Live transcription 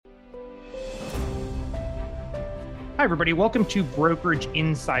Hi, everybody. Welcome to Brokerage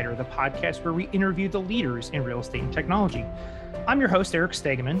Insider, the podcast where we interview the leaders in real estate and technology. I'm your host, Eric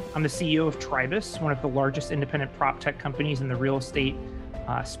Stegeman. I'm the CEO of Tribus, one of the largest independent prop tech companies in the real estate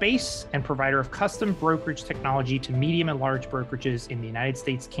space and provider of custom brokerage technology to medium and large brokerages in the United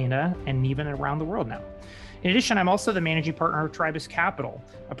States, Canada, and even around the world now. In addition, I'm also the managing partner of Tribus Capital,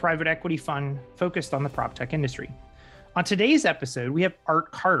 a private equity fund focused on the prop tech industry. On today's episode, we have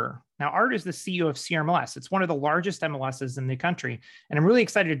Art Carter. Now, Art is the CEO of CRMLS. It's one of the largest MLSs in the country, and I'm really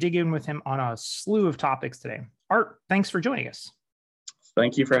excited to dig in with him on a slew of topics today. Art, thanks for joining us.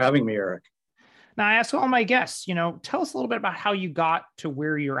 Thank you for having me, Eric. Now, I ask all my guests, tell us a little bit about how you got to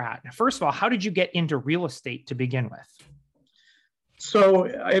where you're at. First of all, how did you get into real estate to begin with? So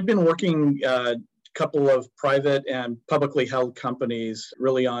I've been working a couple of private and publicly held companies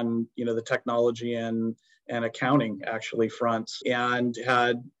really on, the technology and accounting actually fronts, and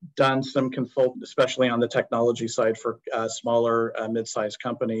had done some consult, especially on the technology side for smaller mid-sized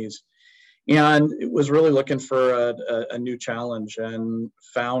companies. And it was really looking for a new challenge and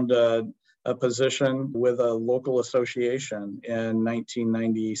found a position with a local association in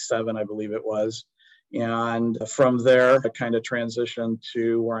 1997, I believe it was. And from there, I kind of transitioned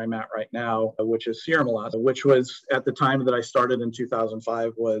to where I'm at right now, which is CRMLS, which was at the time that I started in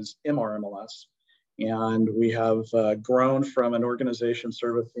 2005 was MRMLS. And we have grown from an organization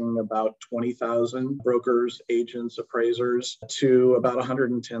servicing about 20,000 brokers, agents, appraisers to about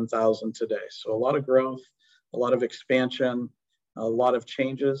 110,000 today. So a lot of growth, a lot of expansion, a lot of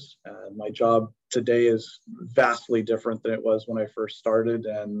changes. My job today is vastly different than it was when I first started.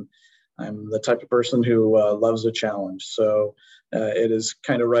 And I'm the type of person who loves a challenge. So it is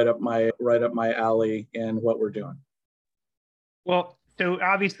kind of right up my alley in what we're doing. Well, so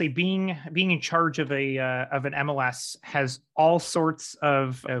obviously, being in charge of an MLS has all sorts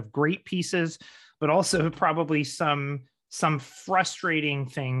of great pieces, but also probably some frustrating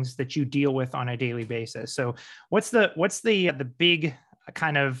things that you deal with on a daily basis. So, what's the big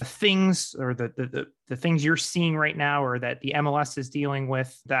kind of things or the things you're seeing right now, or that the MLS is dealing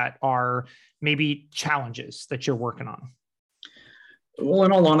with that are maybe challenges that you're working on? Well,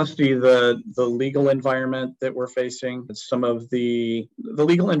 in all honesty, the legal environment that we're facing, some of the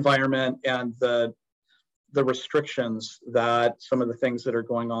legal environment and the restrictions that some of the things that are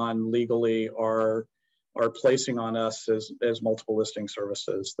going on legally are placing on us as multiple listing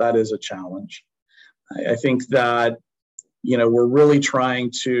services. That is a challenge. I think that, we're really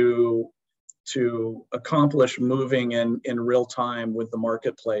trying to accomplish moving in real time with the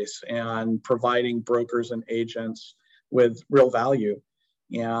marketplace and providing brokers and agents with real value.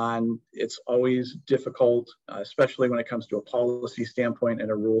 And it's always difficult, especially when it comes to a policy standpoint and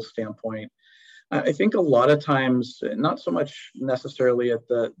a rule standpoint. I think a lot of times, not so much necessarily at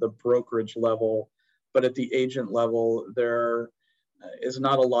the brokerage level, but at the agent level, there is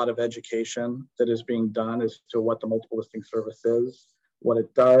not a lot of education that is being done as to what the multiple listing service is, what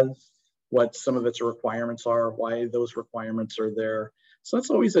it does, what some of its requirements are, why those requirements are there. So that's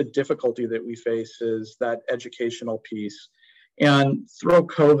always a difficulty that we face, is that educational piece. And throw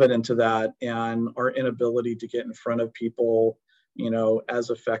COVID into that and our inability to get in front of people, as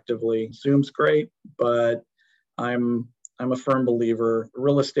effectively. Zoom's great, but I'm a firm believer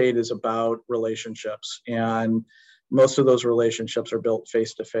real estate is about relationships, and most of those relationships are built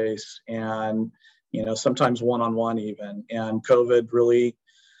face to face, and sometimes one-on-one even. And COVID really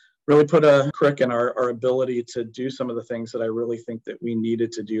put a crick in our ability to do some of the things that I really think that we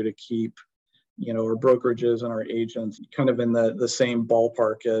needed to do to keep our brokerages and our agents kind of in the same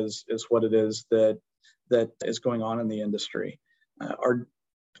ballpark as what it is that is going on in the industry.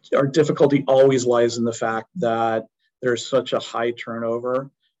 Our difficulty always lies in the fact that there's such a high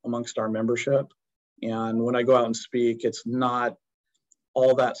turnover amongst our membership. And when I go out and speak, it's not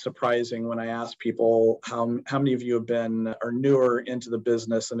all that surprising when I ask people how many of you are newer into the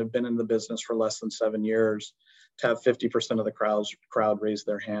business and have been in the business for less than 7 years, to have 50% of the crowd raise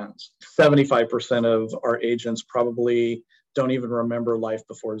their hands. 75% of our agents probably don't even remember life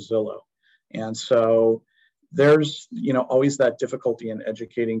before Zillow. And so there's, always that difficulty in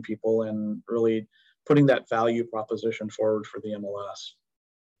educating people and really putting that value proposition forward for the MLS.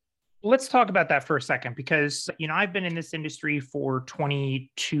 Let's talk about that for a second, because, I've been in this industry for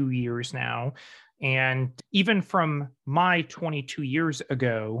 22 years now. And even from my 22 years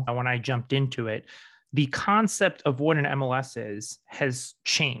ago, when I jumped into it, the concept of what an MLS has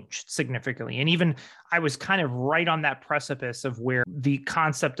changed significantly. And even I was kind of right on that precipice of where the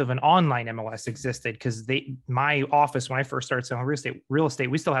concept of an online MLS existed, because my office, when I first started selling real estate,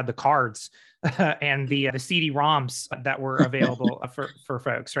 we still had the cards and the CD-ROMs that were available for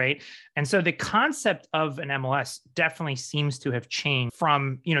folks, right? And so the concept of an MLS definitely seems to have changed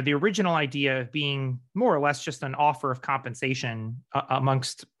from, the original idea of being more or less just an offer of compensation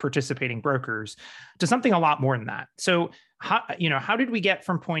amongst participating brokers to something a lot more than that. So how did we get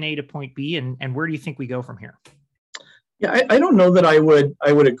from point A to point B, and where do you think we go from here? Yeah, I don't know that I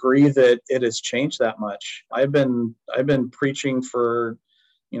would agree that it has changed that much. I've been preaching for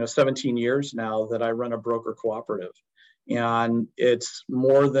 17 years now that I run a broker cooperative, and it's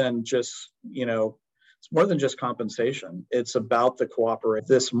more than just compensation. It's about the cooperation.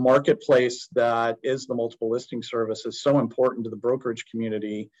 This marketplace that is the multiple listing service is so important to the brokerage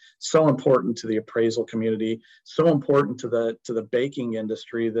community, so important to the appraisal community, so important to the banking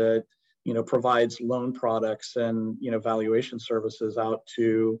industry that provides loan products and valuation services out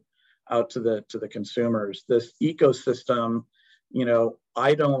to the consumers. This ecosystem,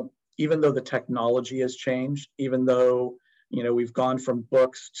 even though the technology has changed, even though we've gone from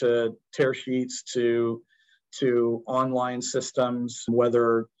books to tear sheets to online systems,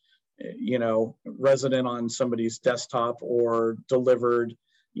 whether resident on somebody's desktop or delivered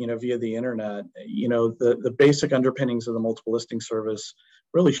via the internet, the basic underpinnings of the multiple listing service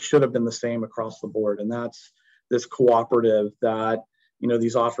really should have been the same across the board. And that's this cooperative that,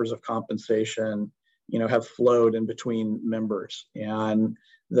 these offers of compensation, have flowed in between members. And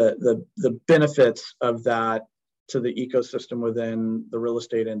the benefits of that to the ecosystem within the real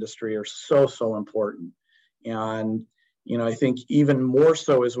estate industry are so important. And, I think even more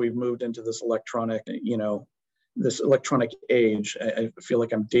so as we've moved into this electronic age. I feel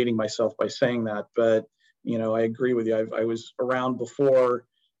like I'm dating myself by saying that, but I agree with you. I was around before,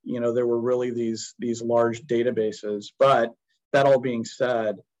 there were really these large databases. But that all being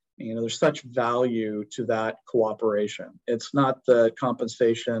said, there's such value to that cooperation. It's not the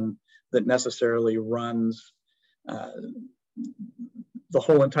compensation that necessarily runs the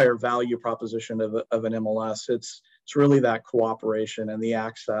whole entire value proposition of an MLS. It's really that cooperation and the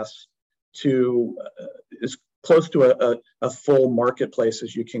access to as close to a full marketplace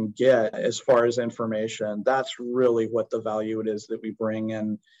as you can get as far as information. That's really what the value it is that we bring,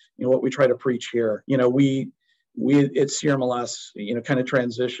 and what we try to preach here. We at CRMLS kind of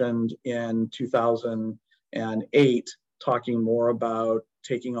transitioned in 2008, talking more about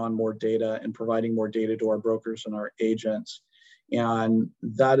taking on more data and providing more data to our brokers and our agents, and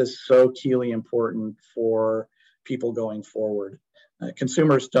that is so keenly important for people going forward.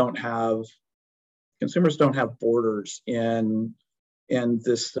 Consumers don't have borders in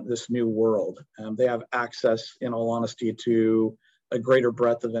this new world. They have access, in all honesty, to a greater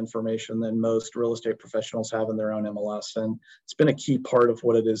breadth of information than most real estate professionals have in their own MLS. And it's been a key part of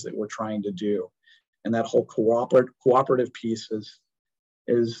what it is that we're trying to do. And that whole cooperative piece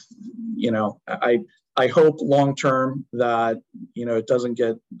is I hope long term that it doesn't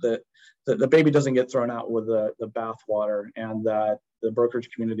get the baby doesn't get thrown out with the bathwater, and that the brokerage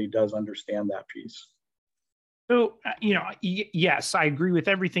community does understand that piece. So, yes, I agree with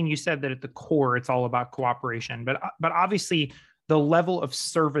everything you said, that at the core, it's all about cooperation. But obviously, the level of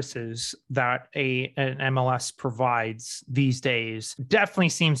services that an MLS provides these days definitely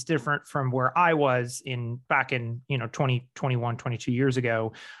seems different from where I was back in 2021, 22 years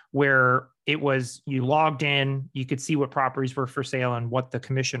ago, where it was you logged in, you could see what properties were for sale and what the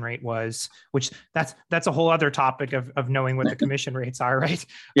commission rate was, which that's a whole other topic of knowing what the commission rates are, right?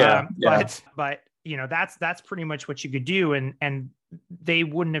 Yeah. But that's pretty much what you could do, and they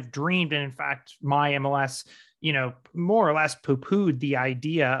wouldn't have dreamed. And in fact, my MLS, more or less poo-pooed the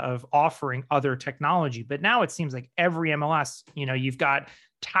idea of offering other technology. But now it seems like every MLS, you've got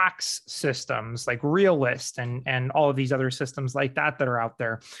tax systems like Realist and all of these other systems like that are out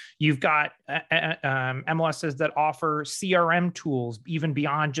there. You've got MLSs that offer CRM tools, even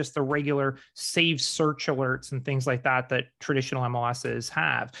beyond just the regular save search alerts and things like that traditional MLSs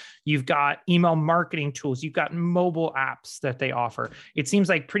have. You've got email marketing tools. You've got mobile apps that they offer. It seems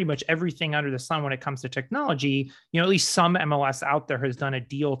like pretty much everything under the sun when it comes to technology, at least some MLS out there has done a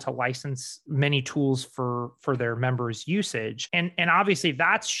deal to license many tools for their members' usage. And obviously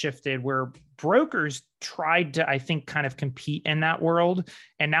that's shifted, where brokers tried to, I think, kind of compete in that world.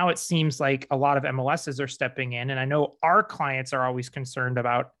 And now it seems like a lot of MLSs are stepping in. And I know our clients are always concerned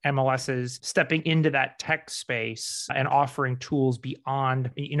about MLSs stepping into that tech space and offering tools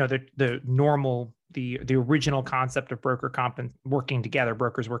beyond, the normal, the original concept of broker comp and working together,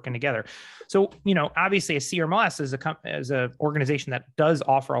 brokers working together. So, obviously a CRMLS is a organization that does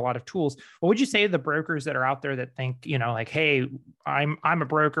offer a lot of tools. What would you say to the brokers that are out there that think, like, hey, I'm a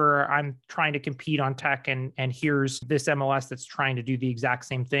broker, I'm trying to compete on tech, and here's this MLS that's trying to do the exact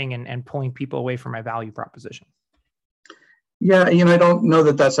same thing and pulling people away from my value proposition? Yeah, I don't know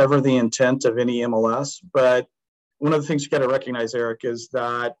that that's ever the intent of any MLS, but one of the things you got to recognize, Eric, is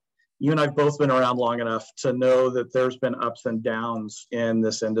that you and I've both been around long enough to know that there's been ups and downs in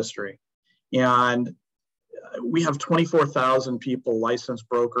this industry. And we have 24,000 people, licensed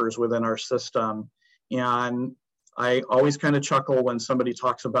brokers within our system. And I always kind of chuckle when somebody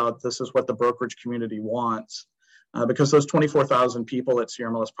talks about this is what the brokerage community wants, because those 24,000 people at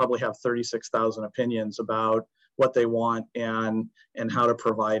CRMLS probably have 36,000 opinions about what they want and how to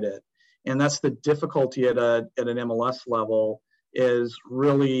provide it. And that's the difficulty at an MLS level, is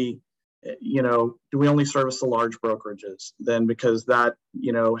really, do we only service the large brokerages? Then because that,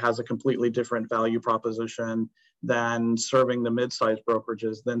 has a completely different value proposition than serving the mid-sized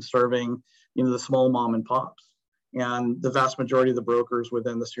brokerages, than serving, the small mom and pops. And the vast majority of the brokers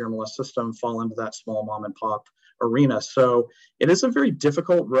within the CRMLS system fall into that small mom and pop arena. So it is a very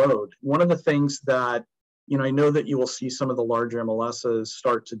difficult road. One of the things that I know that you will see some of the larger MLSs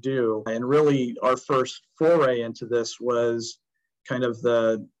start to do, and really our first foray into this was kind of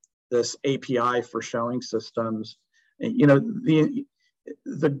this API for showing systems. The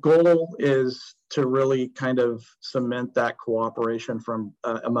goal is to really kind of cement that cooperation from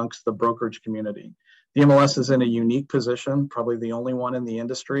amongst the brokerage community. The MLS is in a unique position, probably the only one in the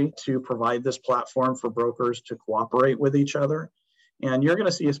industry, to provide this platform for brokers to cooperate with each other. And you're going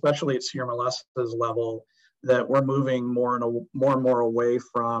to see, especially at CRMLS's level, that we're moving more and more away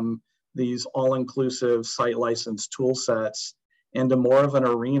from these all-inclusive site license tool sets into more of an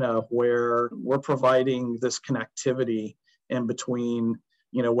arena where we're providing this connectivity in between,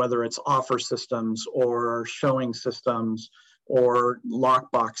 whether it's offer systems or showing systems or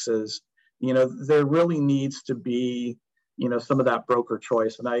lock boxes. There really needs to be, some of that broker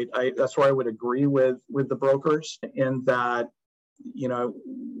choice. And I that's where I would agree with the brokers, in that,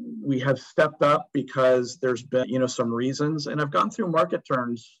 we have stepped up because there's been, some reasons. And I've gone through market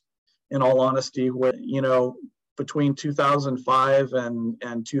turns, in all honesty, where, between 2005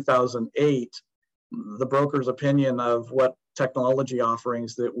 and 2008, the broker's opinion of what technology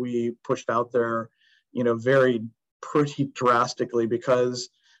offerings that we pushed out there, varied pretty drastically, because,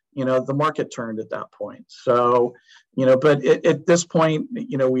 the market turned at that point. So, but at this point,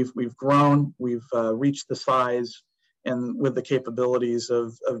 we've grown, we've reached the size and with the capabilities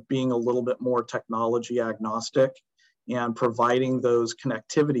of being a little bit more technology agnostic and providing those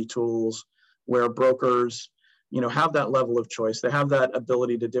connectivity tools where brokers, have that level of choice. They have that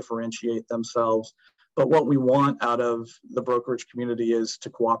ability to differentiate themselves. But what we want out of the brokerage community is to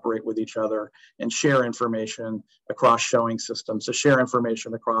cooperate with each other and share information across showing systems, to share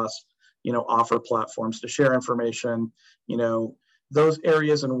information across, offer platforms, to share information, those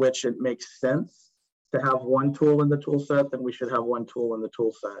areas in which it makes sense to have one tool in the tool set, then we should have one tool in the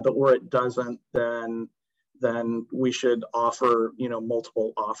tool set. But where it doesn't, then we should offer,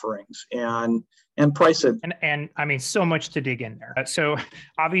 multiple offerings and price it. And I mean, so much to dig in there. So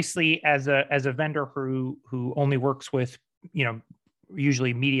obviously, as a vendor who only works with,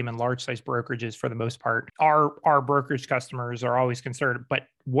 usually medium and large size brokerages for the most part, our brokerage customers are always concerned. But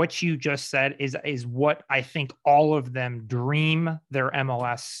what you just said is what I think all of them dream their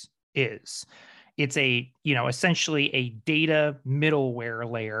MLS is. It's essentially a data middleware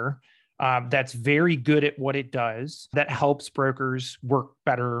layer that's very good at what it does, that helps brokers work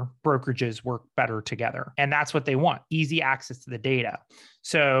better, brokerages work better together. And that's what they want, easy access to the data.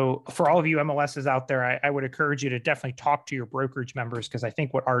 So for all of you MLSs out there, I would encourage you to definitely talk to your brokerage members, because I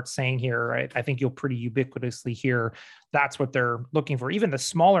think what Art's saying here, right, I think you'll pretty ubiquitously hear that's what they're looking for. Even the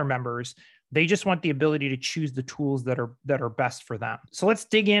smaller members, they just want the ability to choose the tools that are best for them. So let's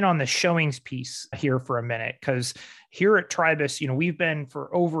dig in on the showings piece here for a minute, because here at Tribus, we've been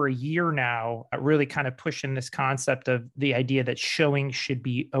for over a year now really kind of pushing this concept of the idea that showing should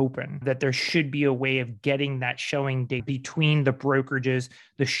be open, that there should be a way of getting that showing data between the brokerages,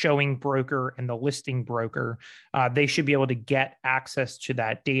 the showing broker and the listing broker. They should be able to get access to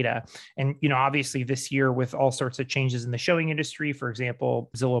that data. And, obviously this year with all sorts of changes in the showing industry, for example,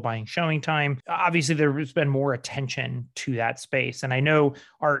 Zillow buying showing time, obviously there's been more attention to that space. And I know,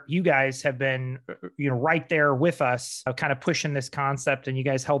 Art, you guys have been, right there with us, kind of pushing this concept, and you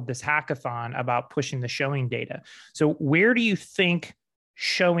guys held this hackathon about pushing the showing data. So where do you think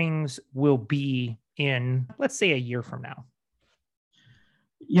showings will be in, let's say, a year from now?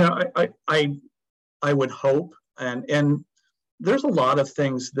 I I would hope, and there's a lot of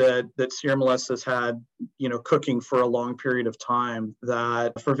things that CRMLS has had, cooking for a long period of time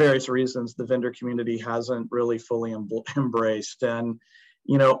that for various reasons, the vendor community hasn't really fully embraced. And,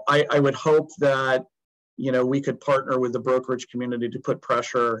 I would hope that, we could partner with the brokerage community to put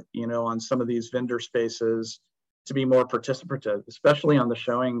pressure, on some of these vendor spaces to be more participative, especially on the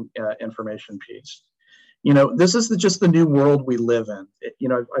showing information piece. This is just the new world we live in.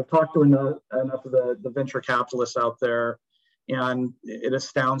 I've talked to enough of the venture capitalists out there, and it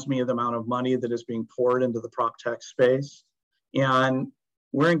astounds me the amount of money that is being poured into the prop tech space. And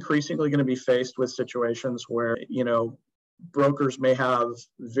we're increasingly going to be faced with situations where, brokers may have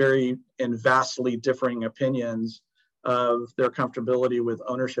very and vastly differing opinions of their comfortability with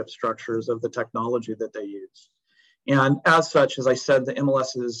ownership structures of the technology that they use. And as such, as I said, the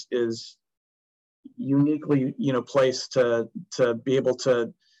MLS is uniquely, placed to be able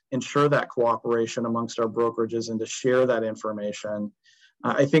to ensure that cooperation amongst our brokerages and to share that information.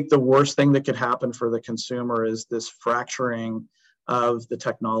 I think the worst thing that could happen for the consumer is this fracturing of the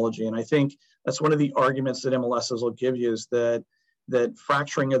technology. And I think that's one of the arguments that MLSs will give you, is that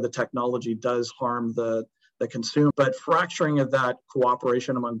fracturing of the technology does harm the consumer, but fracturing of that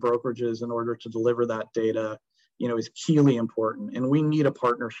cooperation among brokerages in order to deliver that data, is keenly important. And we need a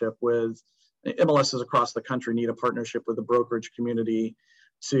partnership with MLSs across the country, need a partnership with the brokerage community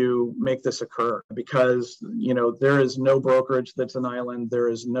to make this occur, because there is no brokerage that's an island, there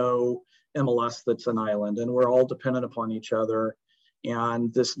is no MLS that's an island, and we're all dependent upon each other.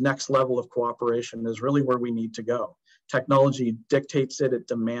 And this next level of cooperation is really where we need to go. Technology dictates it, it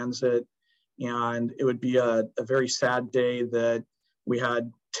demands it, and it would be a very sad day that we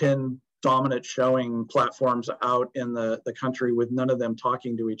had 10 dominant showing platforms out in the country with none of them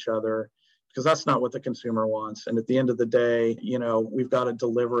talking to each other, because that's not what the consumer wants. And at the end of the day, we've got to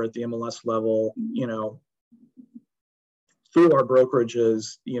deliver at the MLS level, through our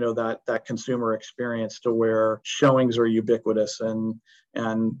brokerages, that consumer experience to where showings are ubiquitous, and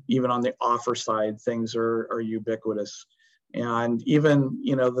even on the offer side, things are ubiquitous. And even,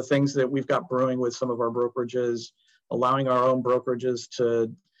 the things that we've got brewing with some of our brokerages, allowing our own brokerages to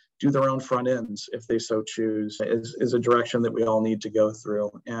do their own front ends if they so choose, is a direction that we all need to go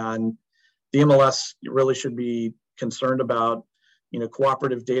through. And the MLS really should be concerned about,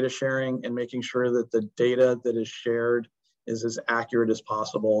 cooperative data sharing and making sure that the data that is shared is as accurate as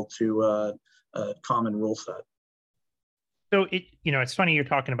possible to a common rule set. So it's funny you're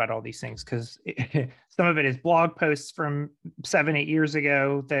talking about all these things, because some of it is blog posts from 7-8 years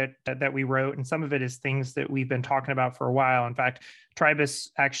ago that we wrote, and some of it is things that we've been talking about for a while. In fact, Tribus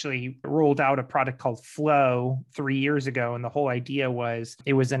actually rolled out a product called Flow 3 years ago, and the whole idea was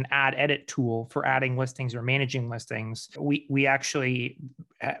it was an ad edit tool for adding listings or managing listings. We actually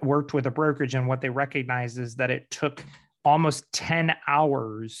worked with a brokerage, and what they recognized is that it took almost 10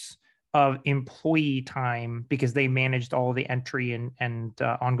 hours of employee time, because they managed all the entry and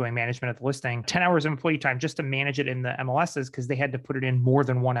ongoing management of the listing, 10 hours of employee time just to manage it in the MLSs, because they had to put it in more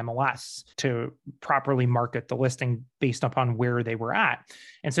than one MLS to properly market the listing based upon where they were at.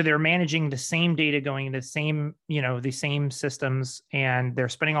 And so they're managing the same data going into the same systems, and they're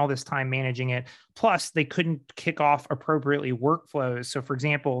spending all this time managing it. Plus, they couldn't kick off appropriately workflows. So for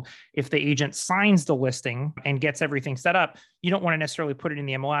example, if the agent signs the listing and gets everything set up, you don't want to necessarily put it in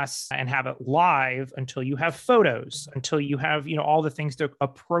the MLS and have it live until you have photos, until you have, all the things to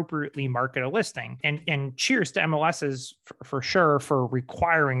appropriately market a listing. And cheers to MLSs for sure for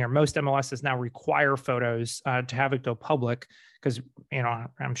requiring, or most MLSs now require photos to have it go public. Because,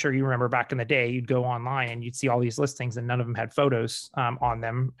 I'm sure you remember back in the day, you'd go online and you'd see all these listings and none of them had photos on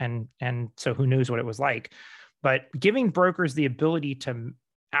them. And so who knows what it was like. But giving brokers the ability to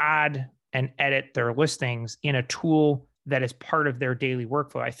add and edit their listings in a tool that is part of their daily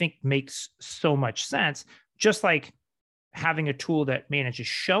workflow, I think makes so much sense. Just like having a tool that manages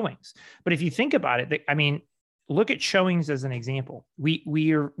showings. But if you think about it, look at showings as an example.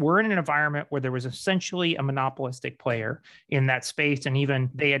 We're in an environment where there was essentially a monopolistic player in that space, and even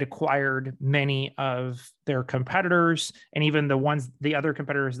they had acquired many of their competitors, and even the other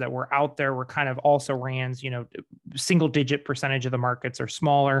competitors that were out there were kind of also RANs, single digit percentage of the markets are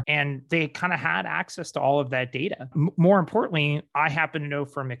smaller, and they kind of had access to all of that data. More importantly, I happen to know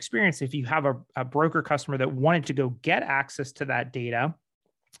from experience, if you have a broker customer that wanted to go get access to that data,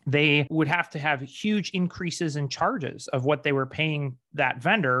 they would have to have huge increases in charges of what they were paying that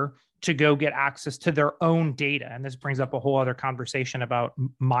vendor to go get access to their own data. And this brings up a whole other conversation about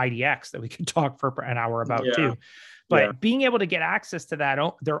MyDX that we could talk for an hour about too. But being able to get access to that,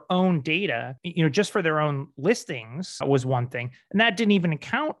 their own data, just for their own listings was one thing. And that didn't even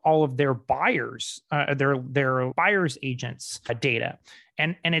account all of their buyers, their buyers agents data.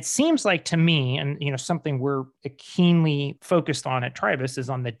 And it seems like to me, and something we're keenly focused on at Tribus is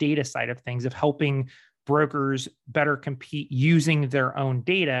on the data side of things, of helping brokers better compete using their own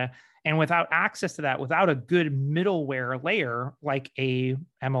data. And without access to that, without a good middleware layer like a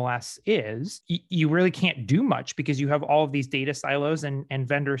MLS is, you really can't do much, because you have all of these data silos and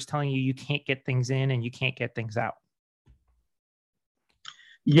vendors telling you can't get things in and you can't get things out.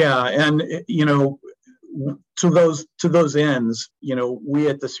 Yeah, and to those ends, we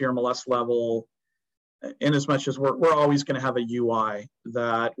at the CRMLS level, in as much as we're always going to have a UI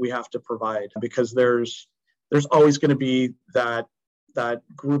that we have to provide, because there's always going to be that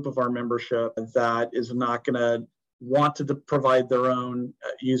group of our membership that is not going to want to provide their own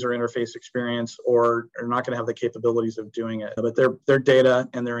user interface experience, or are not going to have the capabilities of doing it. But their data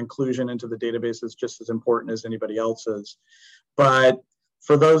and their inclusion into the database is just as important as anybody else's. But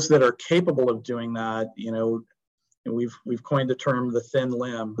for those that are capable of doing that, we've coined the term the thin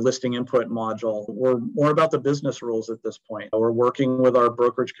limb listing input module. We're more about the business rules at this point. We're working with our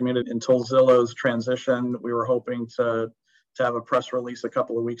brokerage community until Zillow's transition. We were hoping to have a press release a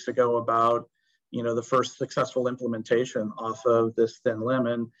couple of weeks ago about the first successful implementation off of this thin limb.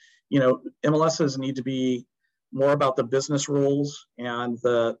 And MLSs need to be more about the business rules and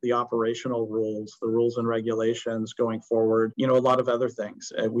the operational rules, the rules and regulations going forward. A lot of other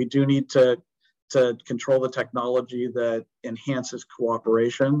things. We do need to control the technology that enhances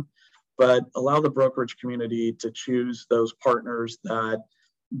cooperation, but allow the brokerage community to choose those partners that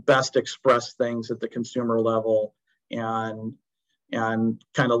best express things at the consumer level, and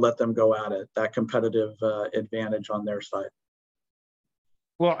kind of let them go at it, that competitive advantage on their side.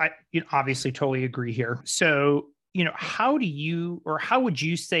 Well, I obviously totally agree here. So, how would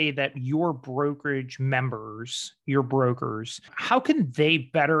you say that your brokerage members, your brokers, how can they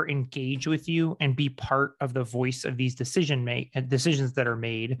better engage with you and be part of the voice of these decisions that are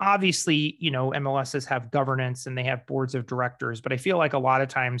made? Obviously, MLSs have governance and they have boards of directors, but I feel like a lot of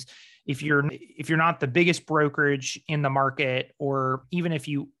times, if you're not the biggest brokerage in the market, or even if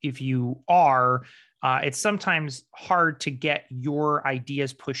you are, it's sometimes hard to get your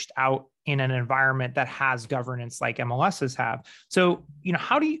ideas pushed out in an environment that has governance like MLSs have. So,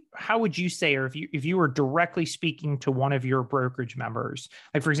 how would you say, or if you were directly speaking to one of your brokerage members,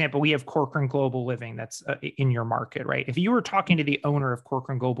 like for example, we have Corcoran Global Living that's in your market, right? If you were talking to the owner of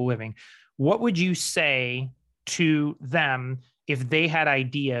Corcoran Global Living, what would you say to them if they had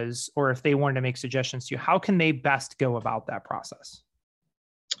ideas, or if they wanted to make suggestions to you? How can they best go about that process?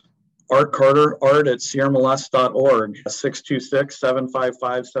 Art Carter, art@crmls.org,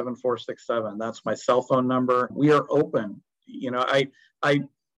 626-755-7467. That's my cell phone number. We are open. The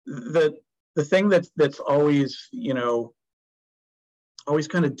thing that's always, always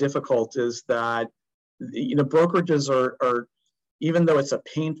kind of difficult is that, brokerages are, even though it's a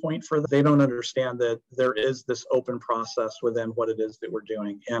pain point for them, they don't understand that there is this open process within what it is that we're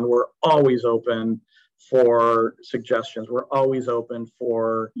doing. And we're always open for suggestions. We're always open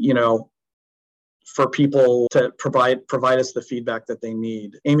for, for people to provide us the feedback that they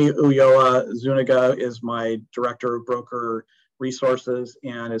need. Amy Ulloa Zuniga is my director of broker resources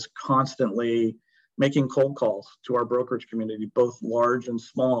and is constantly making cold calls to our brokerage community, both large and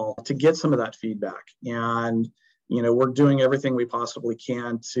small, to get some of that feedback. And we're doing everything we possibly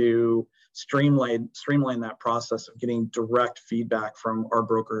can to streamline that process of getting direct feedback from our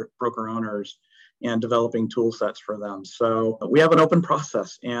broker owners and developing tool sets for them. So we have an open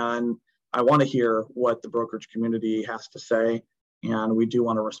process, and I want to hear what the brokerage community has to say, and we do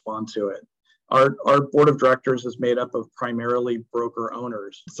want to respond to it. Our board of directors is made up of primarily broker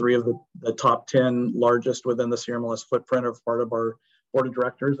owners. 3 of the top 10 largest within the CRMLS footprint are part of our board of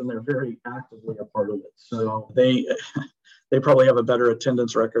directors, and they're very actively a part of it. So they probably have a better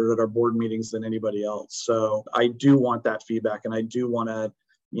attendance record at our board meetings than anybody else. So I do want that feedback, and I do want to,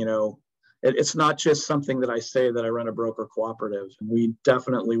 it's not just something that I say that I run a broker cooperative. We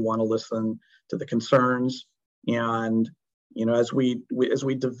definitely want to listen to the concerns, and as we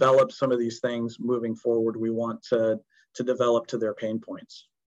develop some of these things moving forward, we want to develop to their pain points.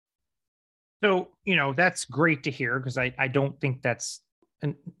 So, that's great to hear, because I don't think that's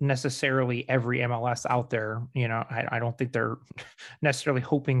necessarily every MLS out there. I don't think they're necessarily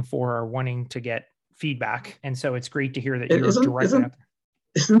hoping for or wanting to get feedback. And so it's great to hear that you're directly out there.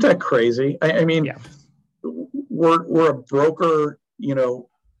 Isn't that crazy? I mean, yeah. we're a broker,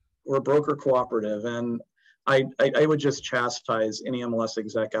 we're a broker cooperative, and I would just chastise any MLS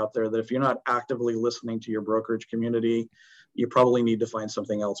exec out there that if you're not actively listening to your brokerage community, you probably need to find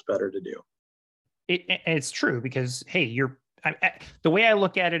something else better to do. It's true because, hey, the way I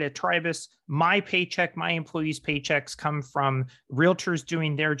look at it at Tribus, my paycheck, my employees' paychecks come from realtors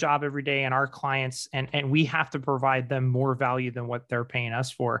doing their job every day and our clients, and we have to provide them more value than what they're paying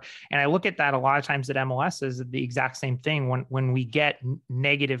us for. And I look at that a lot of times at MLS as the exact same thing. When we get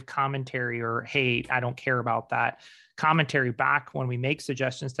negative commentary or, hey, I don't care about that commentary back when we make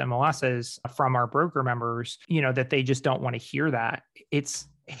suggestions to MLSs from our broker members, that they just don't want to hear that. It's,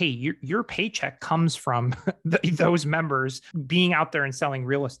 hey, your paycheck comes from those members being out there and selling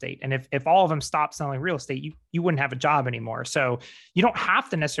real estate. And if all of them stop selling real estate, you wouldn't have a job anymore. So you don't have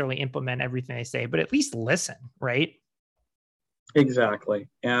to necessarily implement everything they say, but at least listen, right? Exactly.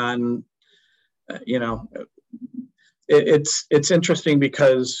 And, it's interesting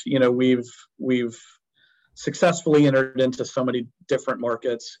because, we've successfully entered into so many different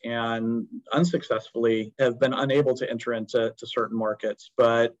markets and unsuccessfully have been unable to enter into certain markets.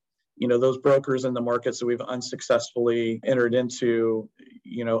 But, those brokers in the markets that we've unsuccessfully entered into,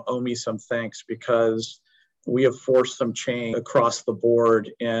 owe me some thanks because we have forced some change across the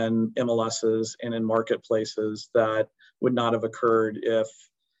board in MLSs and in marketplaces that would not have occurred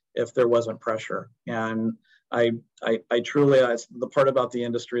if there wasn't pressure. And I truly, the part about the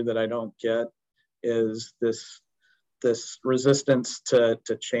industry that I don't get is this resistance to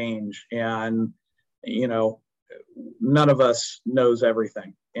change. And, none of us knows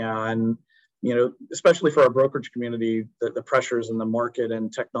everything. And, especially for our brokerage community, the pressures in the market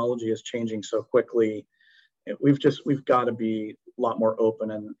and technology is changing so quickly. We've got to be a lot more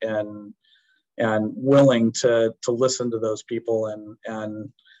open and willing to listen to those people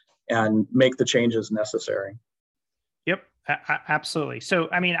and make the changes necessary. Yep. Absolutely. So,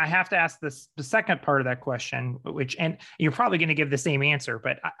 I have to ask the second part of that question, and you're probably going to give the same answer,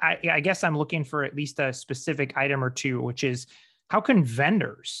 but I guess I'm looking for at least a specific item or two, which is, how can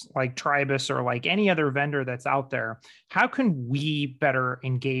vendors like Tribus or like any other vendor that's out there, how can we better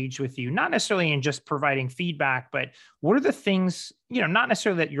engage with you? Not necessarily in just providing feedback, but what are the things, not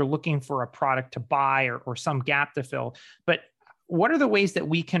necessarily that you're looking for a product to buy or some gap to fill, but what are the ways that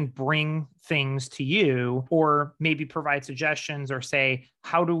we can bring things to you or maybe provide suggestions or say,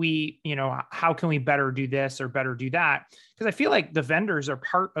 how can we better do this or better do that? Because I feel like the vendors are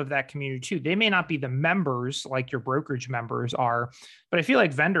part of that community too. They may not be the members like your brokerage members are, but I feel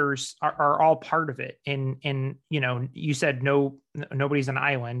like vendors are all part of it. And you said nobody's an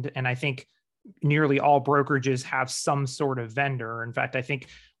island. And I think nearly all brokerages have some sort of vendor. In fact, I think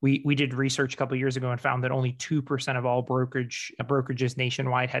we did research a couple of years ago and found that only 2% of all brokerages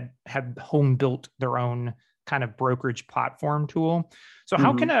nationwide had home built their own kind of brokerage platform tool. So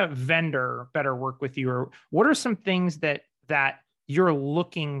how can a vendor better work with you? Or what are some things that you're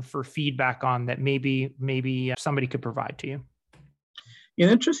looking for feedback on that maybe somebody could provide to you? An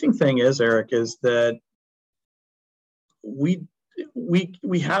interesting thing is, Eric, is that we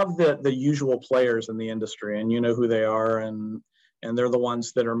have the usual players in the industry, and you know who they are, and they're the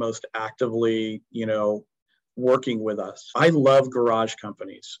ones that are most actively, working with us. I love garage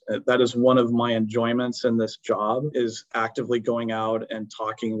companies. That is one of my enjoyments in this job, is actively going out and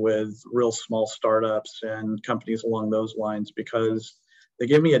talking with real small startups and companies along those lines, because they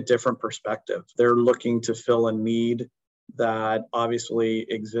give me a different perspective. They're looking to fill a need that obviously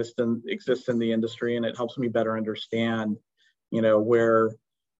exists in the industry, and it helps me better understand where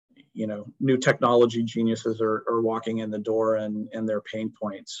new technology geniuses are walking in the door and their pain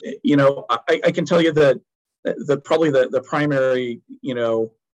points. I can tell you that probably the primary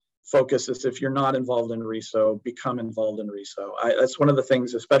focus is, if you're not involved in RESO, become involved in RESO. That's one of the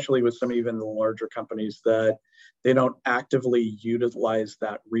things, especially with some even the larger companies, that they don't actively utilize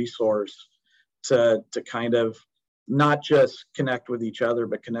that resource to kind of not just connect with each other,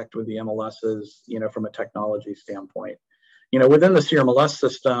 but connect with the MLSs, from a technology standpoint. Within the CRMLS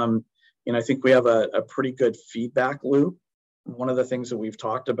system, I think we have a pretty good feedback loop. One of the things that we've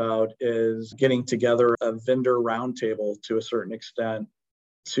talked about is getting together a vendor roundtable to a certain extent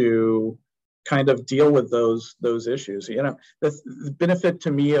to kind of deal with those issues. The benefit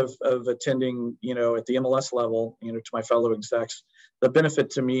to me of attending, at the MLS level, to my fellow execs, the benefit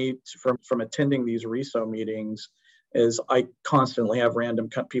to me from attending these RESO meetings is I constantly have random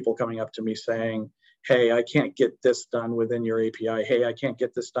people coming up to me saying, hey, I can't get this done within your API. Hey, I can't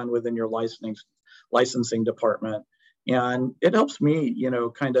get this done within your licensing department. And it helps me,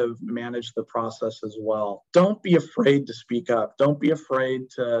 kind of manage the process as well. Don't be afraid to speak up. Don't be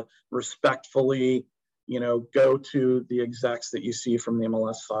afraid to respectfully, go to the execs that you see from the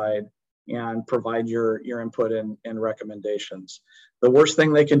MLS side and provide your input and recommendations. The worst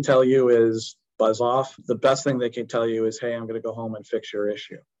thing they can tell you is buzz off. The best thing they can tell you is, hey, I'm going to go home and fix your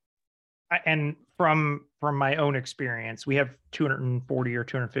issue. And from my own experience, we have 240 or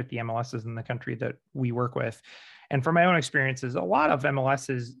 250 MLSs in the country that we work with. And from my own experiences, a lot of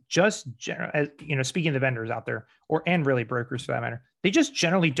MLSs just, speaking of the vendors out there, and really brokers for that matter, they just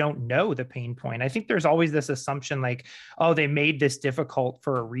generally don't know the pain point. I think there's always this assumption like, oh, they made this difficult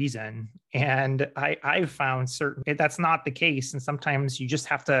for a reason. And I've found that's not the case. And sometimes you just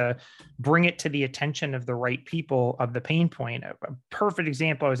have to bring it to the attention of the right people of the pain point. A perfect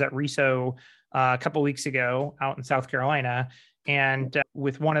example, I was at RISO a couple of weeks ago out in South Carolina, and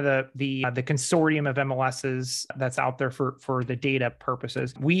with one of the consortium of MLSs that's out there for the data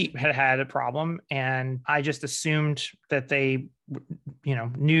purposes, we had a problem, and I just assumed that they,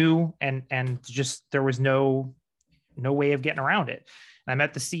 knew, and just there was no way of getting around it. And I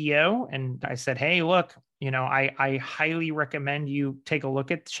met the CEO, and I said, "Hey, look, I highly recommend you take a look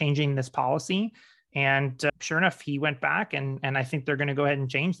at changing this policy." And sure enough, he went back, and I think they're going to go ahead and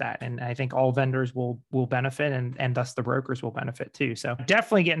change that. And I think all vendors will benefit, and thus the brokers will benefit too. So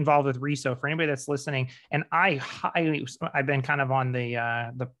definitely get involved with RISO for anybody that's listening. And I've been kind of on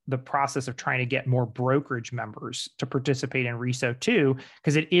the process of trying to get more brokerage members to participate in RISO too,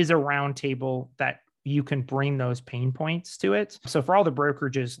 because it is a roundtable that you can bring those pain points to it. So for all the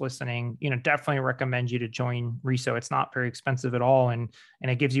brokerages listening, definitely recommend you to join RISO. It's not very expensive at all. And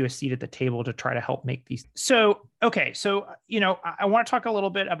it gives you a seat at the table to try to help make these. So, okay. So, I want to talk a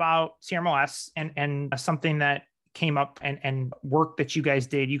little bit about CRMLS and something that came up and work that you guys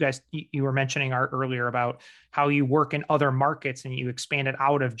did. You were mentioning earlier about how you work in other markets and you expanded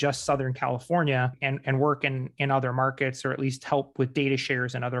out of just Southern California and work in other markets, or at least help with data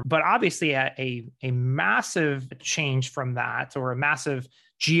shares and other, but obviously a massive change from that, or a massive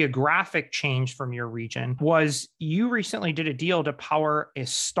geographic change from your region, was you recently did a deal to power a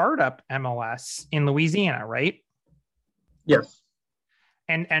startup MLS in Louisiana, right? Yes.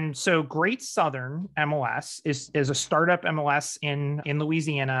 And so Great Southern MLS is a startup MLS in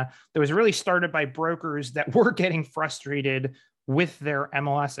Louisiana that was really started by brokers that were getting frustrated with their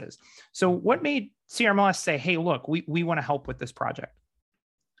MLSs. So what made CRMLS say, hey, look, we want to help with this project?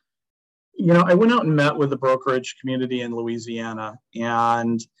 I went out and met with the brokerage community in Louisiana,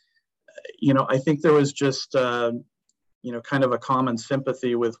 and, I think there was just, kind of a common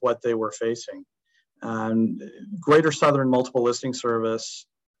sympathy with what they were facing. Greater Southern Multiple Listing Service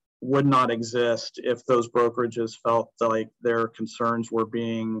would not exist if those brokerages felt like their concerns were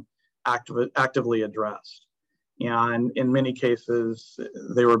being actively addressed. And in many cases,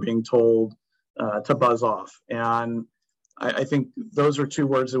 they were being told to buzz off. And I think those are two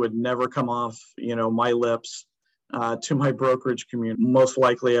words that would never come off, my lips to my brokerage community. Most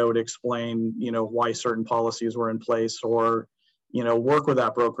likely, I would explain, why certain policies were in place, or work with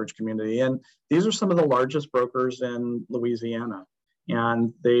that brokerage community. And these are some of the largest brokers in Louisiana,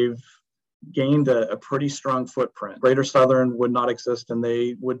 and they've gained a pretty strong footprint. Greater Southern would not exist, and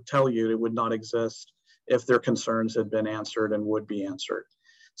they would tell you it would not exist if their concerns had been answered and would be answered.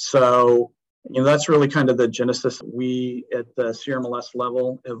 So, that's really kind of the genesis. We at the CRMLS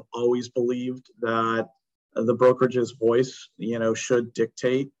level have always believed that the brokerage's voice, should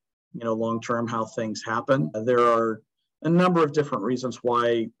dictate, long-term how things happen. There are a number of different reasons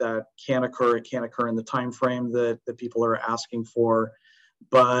why that can occur. It can't occur in the time frame that people are asking for,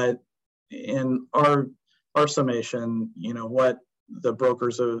 but in our summation, what the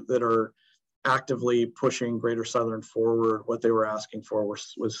brokers that are actively pushing Greater Southern forward, what they were asking for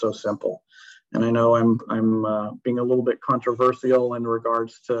was so simple. And I know I'm being a little bit controversial in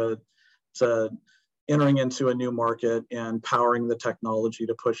regards to entering into a new market and powering the technology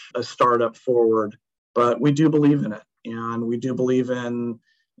to push a startup forward, but we do believe in it. And we do believe in,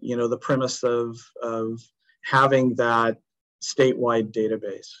 the premise of having that statewide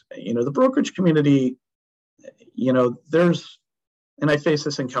database. The brokerage community, and I face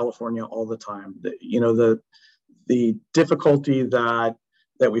this in California all the time. The difficulty that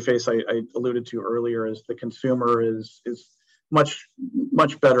we face, I alluded to earlier, is the consumer is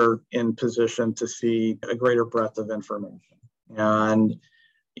much better in position to see a greater breadth of information. And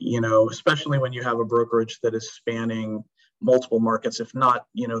especially when you have a brokerage that is spanning multiple markets, if not,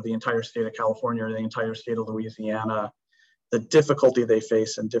 the entire state of California or the entire state of Louisiana, the difficulty they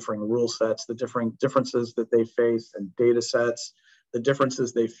face in differing rule sets, the differences that they face in data sets, the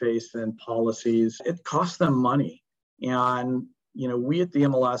differences they face in policies, it costs them money. And, we at the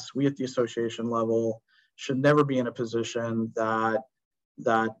MLS, we at the association level should never be in a position that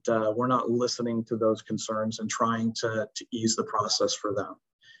we're not listening to those concerns and trying to ease the process for them.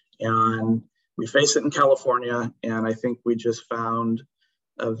 And we face it in California, and I think we just found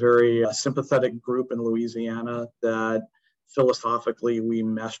a very sympathetic group in Louisiana that philosophically we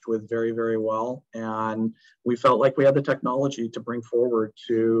meshed with very, very well. And we felt like we had the technology to bring forward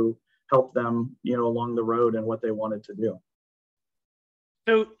to help them, along the road and what they wanted to do.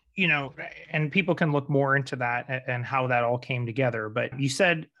 So, and people can look more into that and how that all came together. But you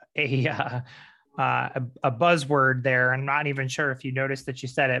said a buzzword there. I'm not even sure if you noticed that you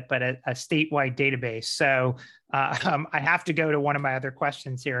said it, but a statewide database. So I have to go to one of my other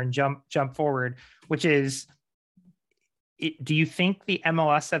questions here and jump forward, which is, do you think the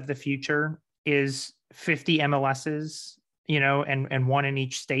MLS of the future is 50 MLSs, and one in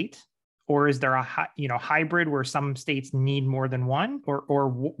each state? Or is there a hybrid where some states need more than one? Or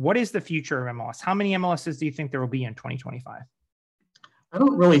what is the future of MLS? How many MLSs do you think there will be in 2025? I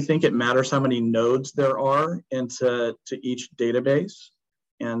don't really think it matters how many nodes there are into each database,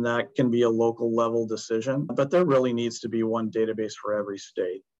 and that can be a local level decision. But there really needs to be one database for every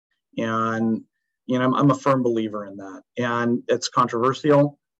state. And I'm a firm believer in that. And it's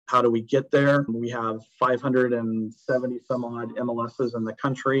controversial. How do we get there? We have 570 some odd MLSs in the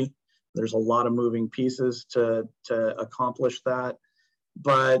country. There's a lot of moving pieces to accomplish that.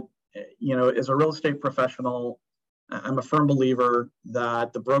 But, as a real estate professional, I'm a firm believer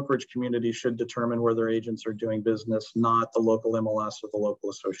that the brokerage community should determine where their agents are doing business, not the local MLS or the local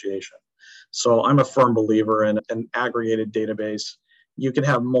association. So I'm a firm believer in an aggregated database. You can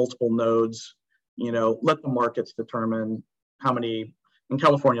have multiple nodes, let the markets determine how many, in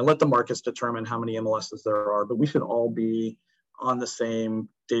California, let the markets determine how many MLSs there are, but we should all be on the same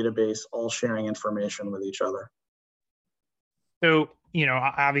database, all sharing information with each other. So,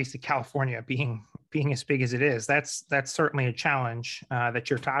 obviously California being as big as it is, that's certainly a challenge that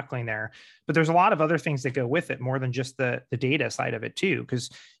you're tackling there. But there's a lot of other things that go with it, more than just the data side of it too. Because,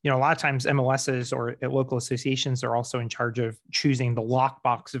 a lot of times MLSs or local associations are also in charge of choosing the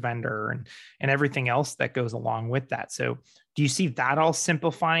lockbox vendor and everything else that goes along with that. So do you see that all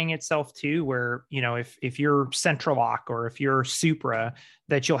simplifying itself too, where, if you're CentralLock or if you're Supra,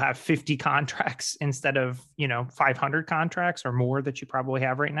 that you'll have 50 contracts instead of, 500 contracts or more that you probably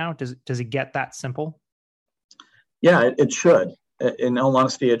have right now? Does it get that simple? Yeah, it should. In all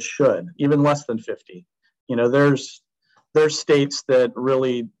honesty, it should. Even less than 50. There's states that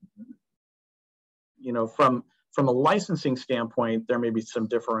really, from a licensing standpoint, there may be some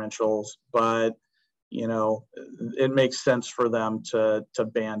differentials, but it makes sense for them to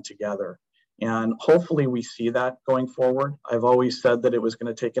band together. And hopefully we see that going forward. I've always said that it was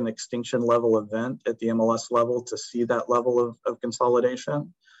going to take an extinction level event at the MLS level to see that level of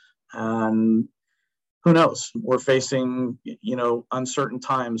consolidation. And who knows? We're facing, uncertain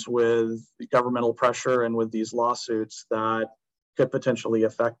times with governmental pressure and with these lawsuits that could potentially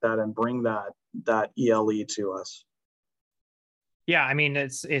affect that and bring that ELE to us. Yeah, I mean,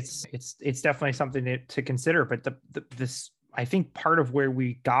 it's definitely something to consider. But this, I think, part of where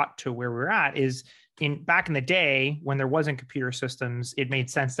we got to where we're at is back in the day when there wasn't computer systems, it made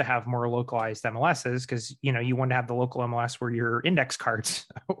sense to have more localized MLSs because you wanted to have the local MLS where your index cards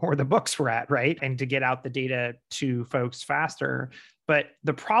or the books were at, right, and to get out the data to folks faster. But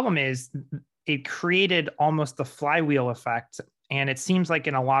the problem is it created almost the flywheel effect. And it seems like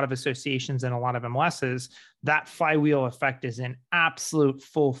in a lot of associations and a lot of MLSs, that flywheel effect is in absolute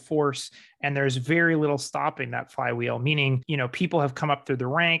full force. And there's very little stopping that flywheel, meaning, people have come up through the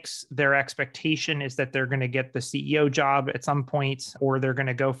ranks. Their expectation is that they're going to get the CEO job at some point, or they're going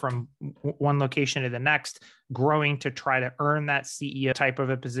to go from one location to the next, growing to try to earn that CEO type of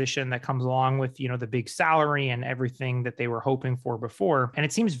a position that comes along with, the big salary and everything that they were hoping for before. And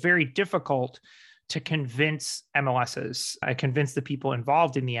it seems very difficult to convince MLSs, convince the people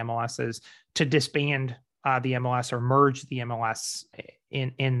involved in the MLSs to disband the MLS or merge the MLS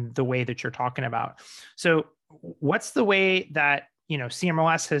in the way that you're talking about. So what's the way that,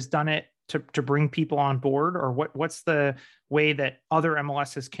 CMLS has done it to bring people on board, or what's the way that other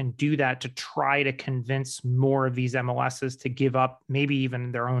MLSs can do that to try to convince more of these MLSs to give up maybe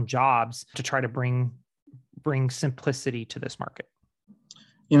even their own jobs to try to bring simplicity to this market?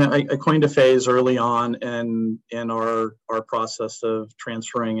 I coined a phase early on in our process of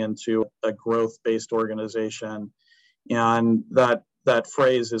transferring into a growth-based organization, and that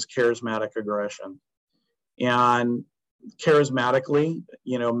phrase is charismatic aggression. And charismatically,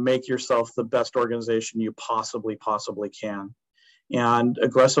 make yourself the best organization you possibly can, and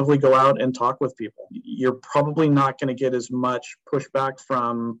aggressively go out and talk with people. You're probably not going to get as much pushback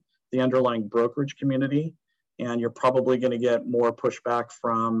from the underlying brokerage community, and you're probably going to get more pushback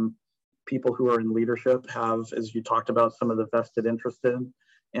from people who are in leadership, have, as you talked about, some of the vested interest in.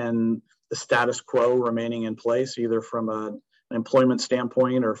 and the status quo remaining in place, either from an employment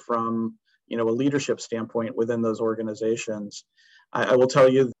standpoint or from a leadership standpoint within those organizations. I will tell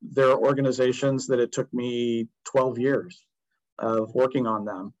you, there are organizations that it took me 12 years of working on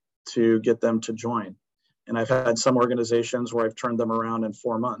them to get them to join. And I've had some organizations where I've turned them around in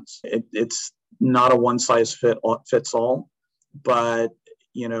 4 months. It's not a one size fits all, but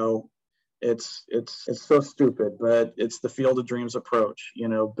it's so stupid, but it's the field of dreams approach.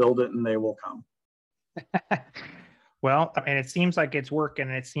 Build it and they will come. Well, and it seems like it's working.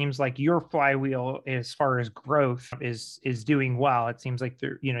 And it seems like your flywheel, as far as growth, is doing well. It seems like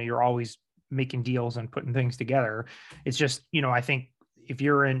you're always making deals and putting things together. It's just, I think if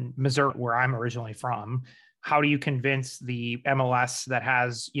you're in Missouri, where I'm originally from, how do you convince the MLS that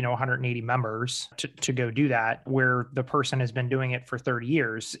has 180 members to go do that, where the person has been doing it for 30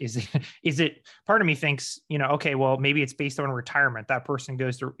 years? Is it part of me thinks, okay, well, maybe it's based on retirement. That person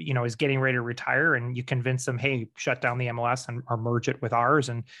goes through, is getting ready to retire, and you convince them, hey, shut down the MLS or merge it with ours,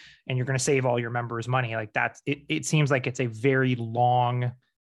 and you're going to save all your members money. Like that's it seems like it's a very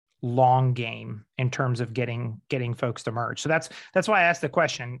long game in terms of getting folks to merge. So that's why I asked the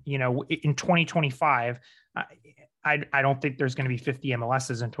question. In 2025, I don't think there's going to be 50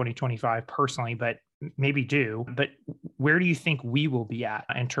 MLSs in 2025 personally, but maybe do. But where do you think we will be at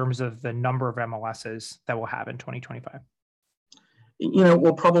in terms of the number of MLSs that we'll have in 2025?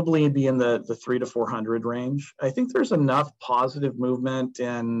 We'll probably be in the 300 to 400 range. I think there's enough positive movement,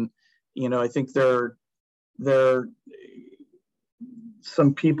 and I think there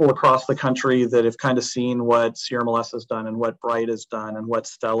some people across the country that have kind of seen what CRMLS has done and what Bright has done and what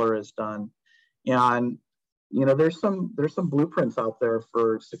Stellar has done. And, there's some blueprints out there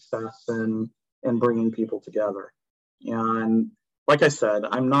for success and bringing people together. And like I said,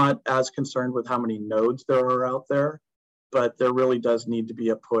 I'm not as concerned with how many nodes there are out there, but there really does need to be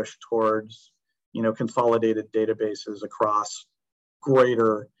a push towards, consolidated databases across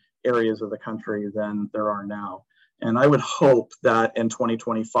greater areas of the country than there are now. And I would hope that in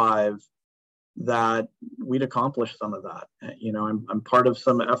 2025 that we'd accomplish some of that. I'm part of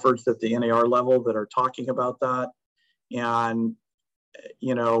some efforts at the NAR level that are talking about that. And,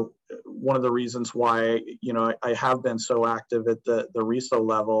 one of the reasons why, I have been so active at the RESO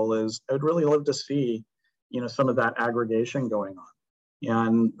level is I'd really love to see, some of that aggregation going on.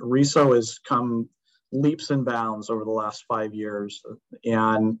 And RESO has come leaps and bounds over the last 5 years.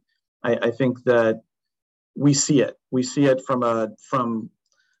 And I think that we see it. We see it from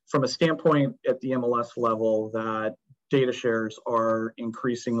a standpoint at the MLS level that data shares are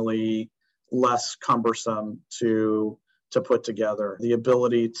increasingly less cumbersome to put together. The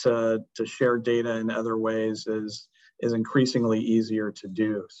ability to share data in other ways is increasingly easier to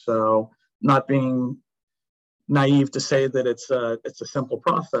do. So, not being naive to say that it's a simple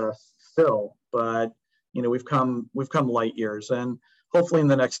process still, but we've come light years, and hopefully in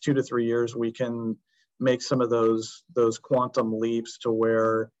the next 2 to 3 years we can make some of those quantum leaps to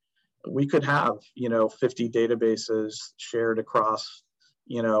where we could have 50 databases shared across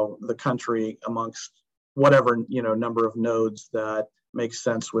the country amongst whatever number of nodes that makes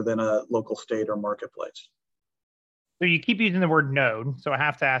sense within a local state or marketplace. So you keep using the word node, so I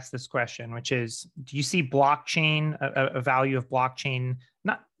have to ask this question, which is: do you see blockchain, a value of blockchain,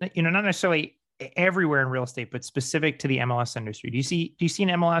 not necessarily everywhere in real estate, but specific to the MLS industry? Do you see an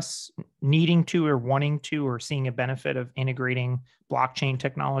MLS needing to or wanting to or seeing a benefit of integrating blockchain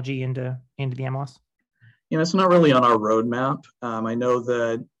technology into the MLS? It's not really on our roadmap. I know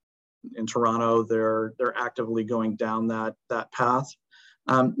that in Toronto, they're actively going down that path.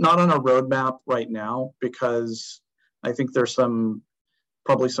 Not on our roadmap right now, because I think there's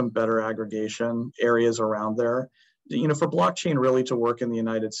probably some better aggregation areas around there. For blockchain really to work in the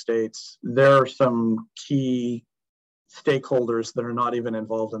United States, there are some key stakeholders that are not even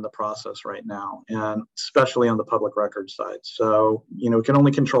involved in the process right now, and especially on the public record side. So, we can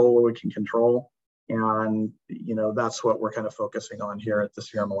only control what we can control. And, that's what we're kind of focusing on here at the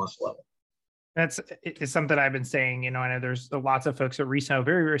CRMLS level. It's something I've been saying. I know there's lots of folks at RESO,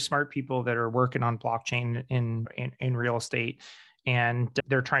 very, very smart people that are working on blockchain in real estate. And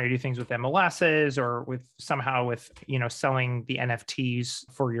they're trying to do things with MLSs or with selling the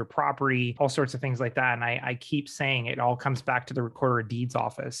NFTs for your property, all sorts of things like that. And I keep saying it all comes back to the Recorder of Deeds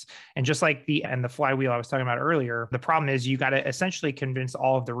office. And just like the flywheel I was talking about earlier, the problem is you got to essentially convince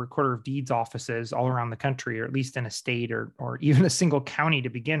all of the Recorder of Deeds offices all around the country, or at least in a state or even a single county to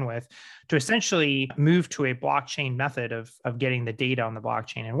begin with, to essentially move to a blockchain method of getting the data on the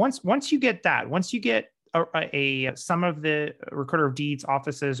blockchain. And once you get that, once you get some of the recorder of deeds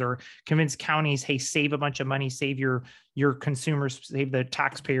offices or convince counties, hey, save a bunch of money, save your consumers, save the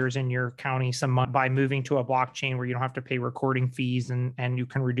taxpayers in your county some money by moving to a blockchain where you don't have to pay recording fees and you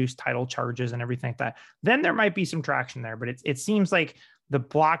can reduce title charges and everything like that, then there might be some traction there. But it seems like the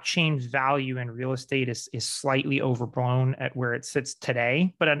blockchain's value in real estate is slightly overblown at where it sits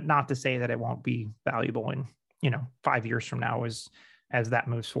today, but not to say that it won't be valuable in 5 years from now as that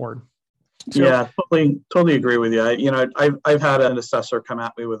moves forward. So, yeah, totally agree with you. I've had an assessor come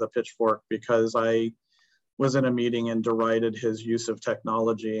at me with a pitchfork because I was in a meeting and derided his use of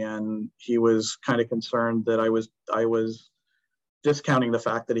technology, and he was kind of concerned that I was discounting the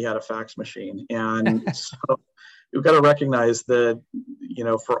fact that he had a fax machine. And so we've got to recognize that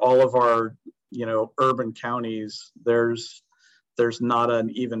for all of our urban counties, there's not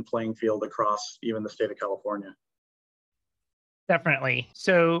an even playing field across even the state of California. Definitely.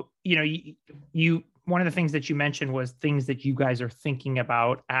 So, you one of the things that you mentioned was things that you guys are thinking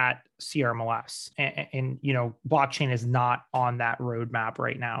about at CRMLS, and blockchain is not on that roadmap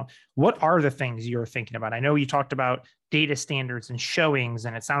right now. What are the things you're thinking about? I know you talked about data standards and showings,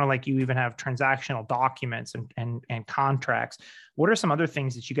 and it sounded like you even have transactional documents and contracts. What are some other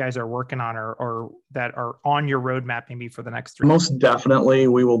things that you guys are working on or that are on your roadmap maybe for the next 3 years? Most definitely,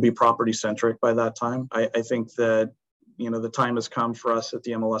 we will be property centric by that time. I think that the time has come for us at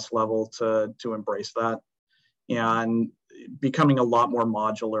the MLS level to embrace that and becoming a lot more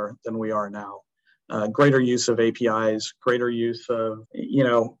modular than we are now. Greater use of APIs, greater use of,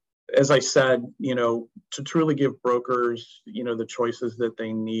 as I said, to truly give brokers, the choices that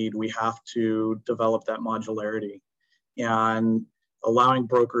they need, we have to develop that modularity and allowing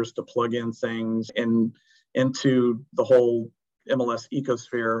brokers to plug in things into the whole MLS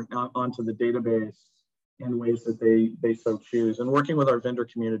ecosphere onto the database in ways that they so choose, and working with our vendor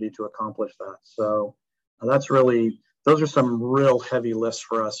community to accomplish that. So those are some real heavy lifts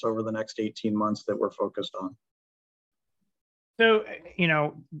for us over the next 18 months that we're focused on. So,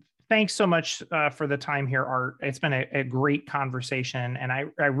 thanks so much for the time here, Art. It's been a great conversation, and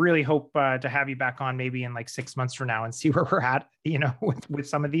I really hope to have you back on maybe in like 6 months from now and see where we're at, with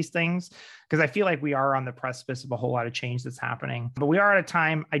some of these things, because I feel like we are on the precipice of a whole lot of change that's happening. But we are out of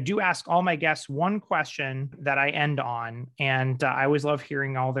time. I do ask all my guests one question that I end on, and I always love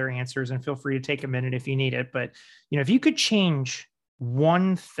hearing all their answers, and feel free to take a minute if you need it. But, if you could change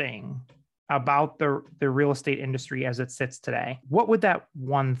one thing about the real estate industry as it sits today, what would that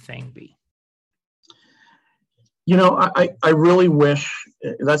one thing be? I really wish,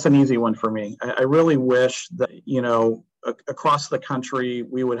 that's an easy one for me. I really wish that, across the country,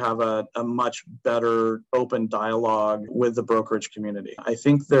 we would have a much better open dialogue with the brokerage community. I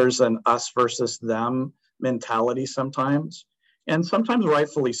think there's an us versus them mentality sometimes, and sometimes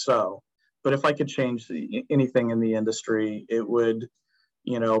rightfully so. But if I could change anything in the industry, it would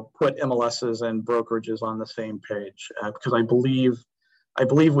put MLSs and brokerages on the same page, because I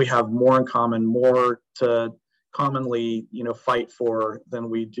believe we have more in common, more to commonly, fight for than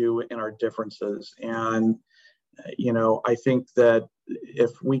we do in our differences. And, I think that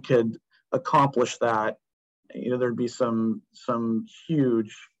if we could accomplish that, there'd be some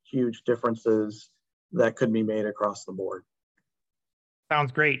huge differences that could be made across the board.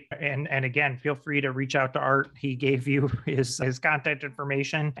 Sounds great. And again, feel free to reach out to Art. He gave you his contact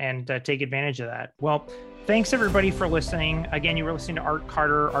information, and take advantage of that. Well, thanks everybody for listening. Again, you were listening to Art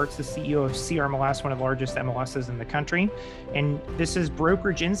Carter. Art's the CEO of CRMLS, one of the largest MLSs in the country. And this is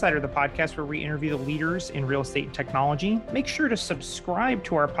Brokerage Insider, the podcast where we interview the leaders in real estate and technology. Make sure to subscribe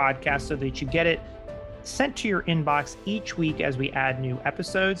to our podcast so that you get it sent to your inbox each week as we add new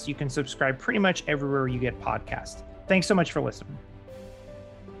episodes. You can subscribe pretty much everywhere you get podcasts. Thanks so much for listening.